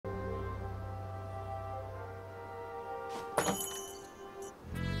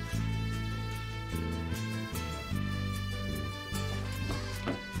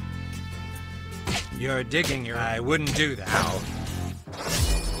You're digging your... I wouldn't do that. Ow.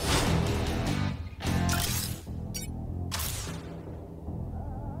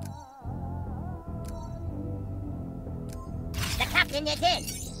 The captain is in.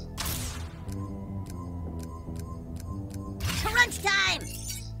 Crunch time!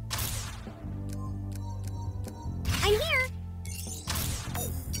 I'm here.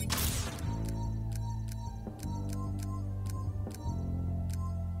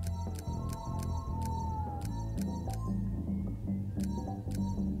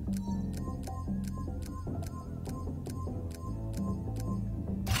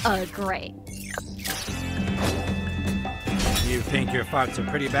 Great. You think your farts are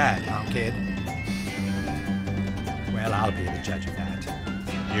pretty bad, huh, kid? Well, I'll be the judge of that.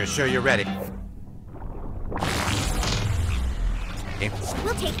 You're sure you're ready?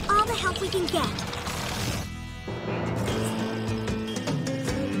 We'll take all the help we can get.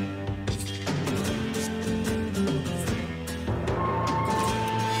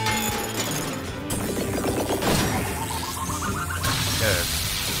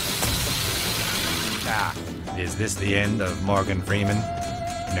 Is this the end of Morgan Freeman?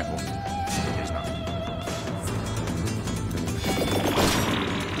 No, it is not.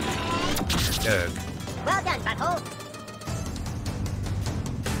 Doug. Well done, butthole.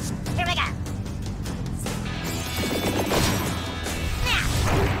 Here we go.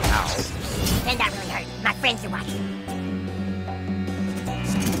 Ow. Man, that really hurt. My friends are watching.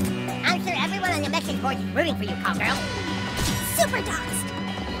 I'm sure everyone on the message board is rooting for you, call girl. Super dogs.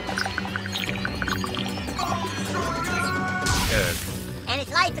 And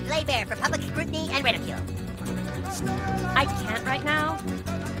its life is lay bare for public scrutiny and ridicule. I can't right now.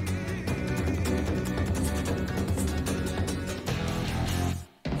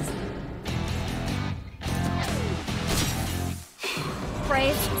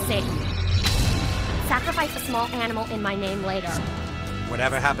 Praise Satan. Sacrifice a small animal in my name later.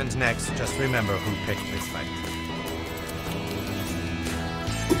 Whatever happens next, just remember who picked this fight.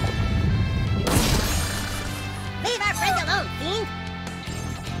 Leave our friend alone, fiend!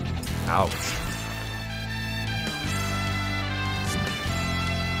 Ouch.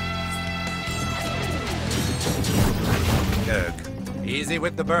 Doug. Easy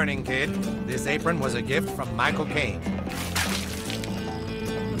with the burning, kid. This apron was a gift from Michael Caine.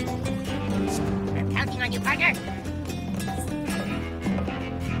 I'm counting on you, partner.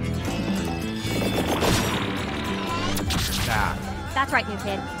 Ah. That's right, new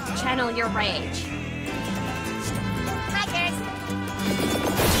kid. Channel your rage. My turn.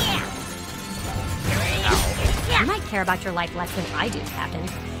 You might care about your life less than I do, Captain.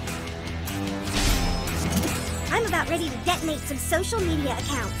 I'm about ready to detonate some social media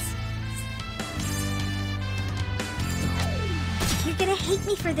accounts. You're gonna hate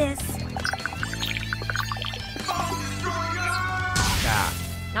me for this. Ah.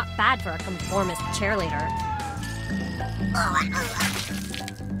 Not bad for a conformist cheerleader.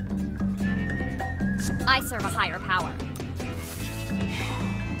 I serve a higher power.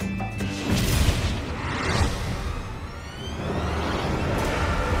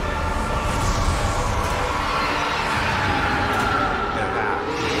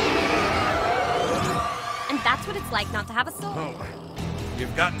 And that's what it's like not to have a soul. Oh.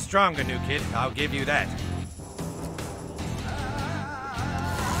 You've gotten stronger, new kid. I'll give you that.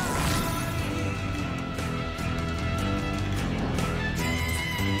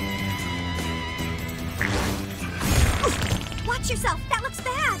 Watch yourself. That looks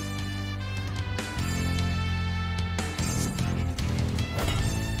bad.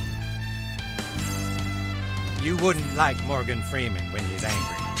 You wouldn't like Morgan Freeman when he's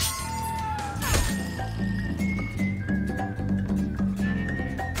angry.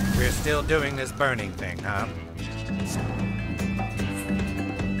 We're still doing this burning thing, huh?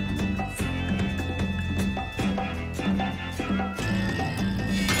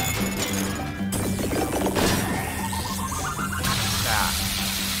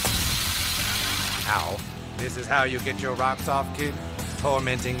 Ow. This is how you get your rocks off, kid?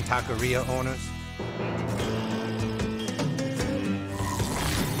 Tormenting taqueria owners?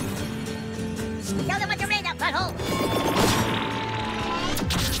 Tell them what you're made of, butthole.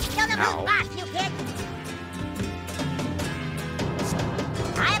 Tell them who's boss, you kid.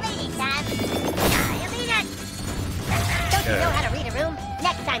 I'll be it, Sam. I'll be it. Don't you know how to read a room?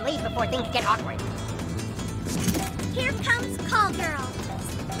 Next time, leave before things get awkward. Here comes Call Girl.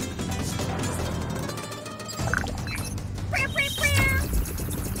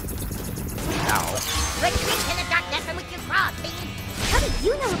 Ow. Retreat in the darkness from which you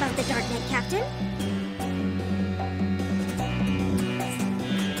know about the Darknet, Captain.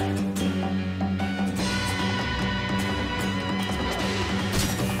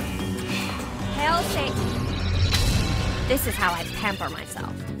 Hail Satan. This is how I pamper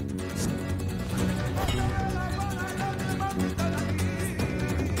myself.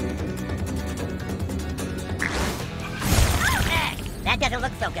 That doesn't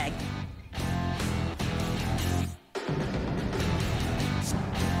look so good.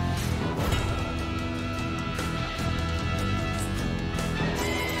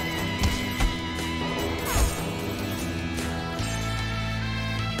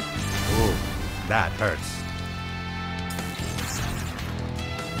 Ooh, that hurts.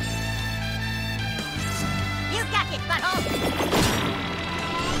 You got this, butthole!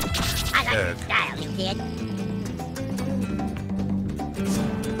 I like your style, you kid.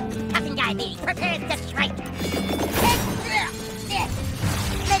 Toughen diabetes, prepare to strike.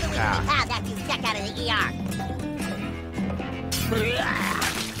 Maybe we can be pals after you check out of the ER.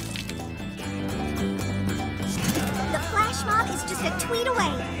 The flash mob is just a tweet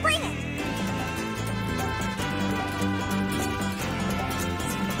away. Bring it!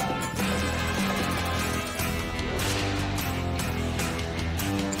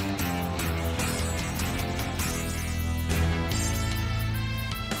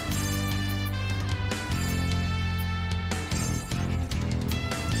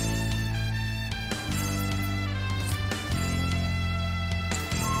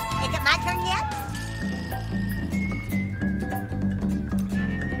 Is it my turn yet?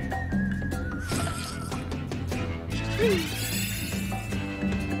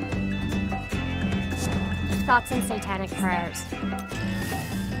 Thoughts and satanic prayers.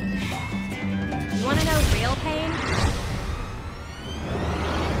 You want to know real pain?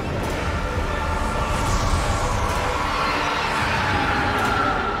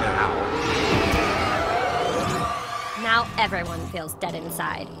 Now everyone feels dead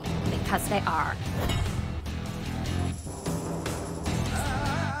inside. Because they are.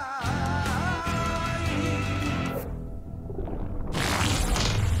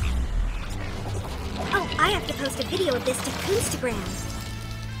 Oh, I have to post a video of this to Instagram.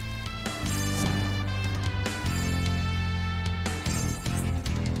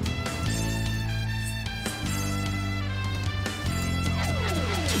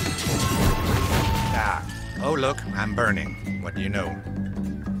 Ah. Oh, look, I'm burning. What do you know?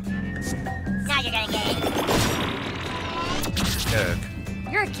 Now you're gonna get it. Ugh.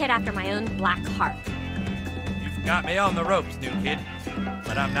 You're a kid after my own black heart. You've got me on the ropes, new kid.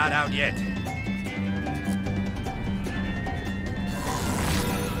 But I'm not out yet.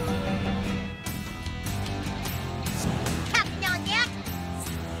 Tough young yak.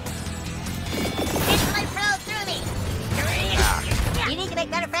 Instantly flow through me. You need to make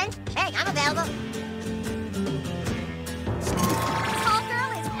better friends? Hey, I'm available. Call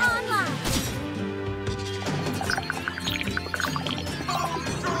girl is online.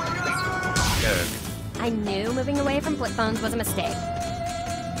 Ugh. I knew moving away from flip phones was a mistake.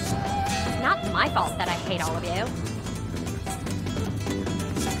 It's not my fault that I hate all of you.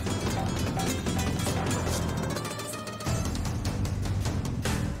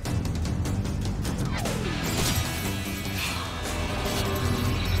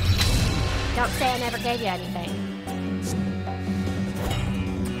 Don't say I never gave you anything.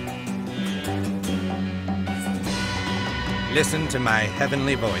 Listen to my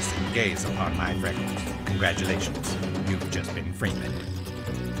heavenly voice and gaze upon my freckles. Congratulations, you've just been freeman.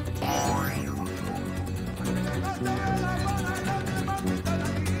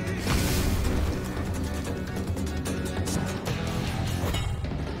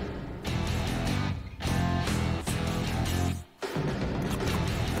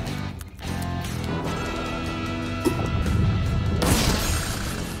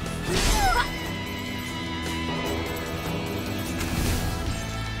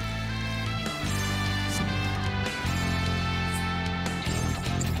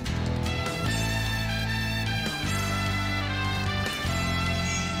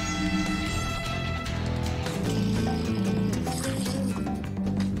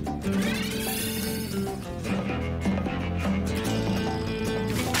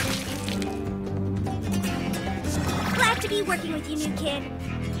 Glad to be working with you, new kid.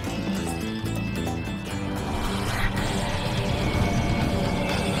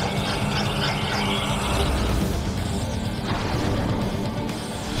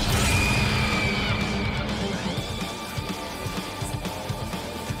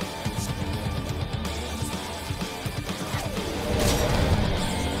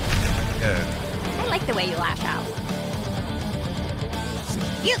 I like the way you lash out.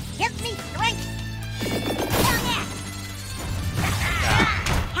 You give me strength! Hell yeah!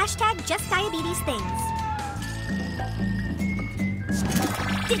 Hashtag just diabetes things.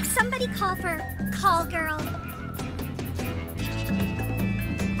 Did somebody call for call girl?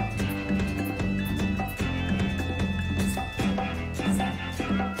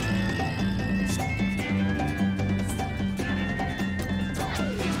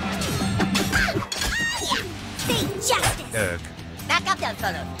 Say justice! Ugh. Back up, those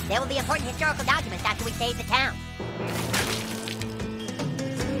fellows. There will be important historical documents after we save the town.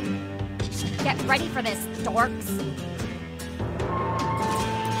 Get ready for this, dorks.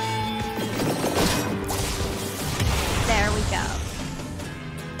 There we go.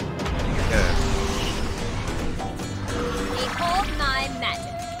 Ugh. Behold my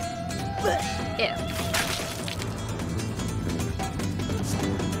magic. Ew.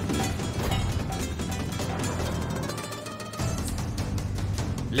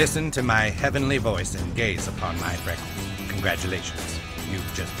 Listen to my heavenly voice and gaze upon my freckles. Congratulations,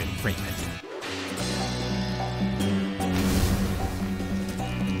 you've just been freeman.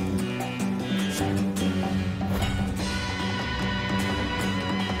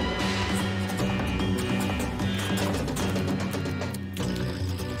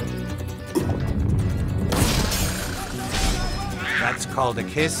 That's called a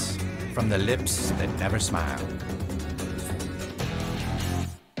kiss from the lips that never smile.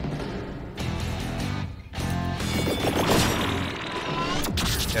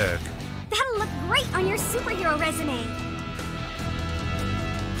 Ugh. That'll look great on your superhero resume.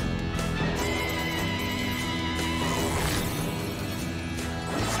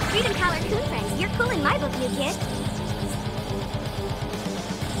 Freedom Collar Coon Friends, you're cool in my book, new kid.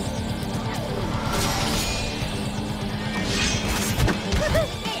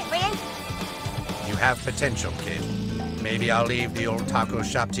 Hey, friend! You have potential, kid. Maybe I'll leave the old taco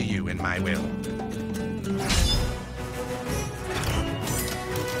shop to you in my will.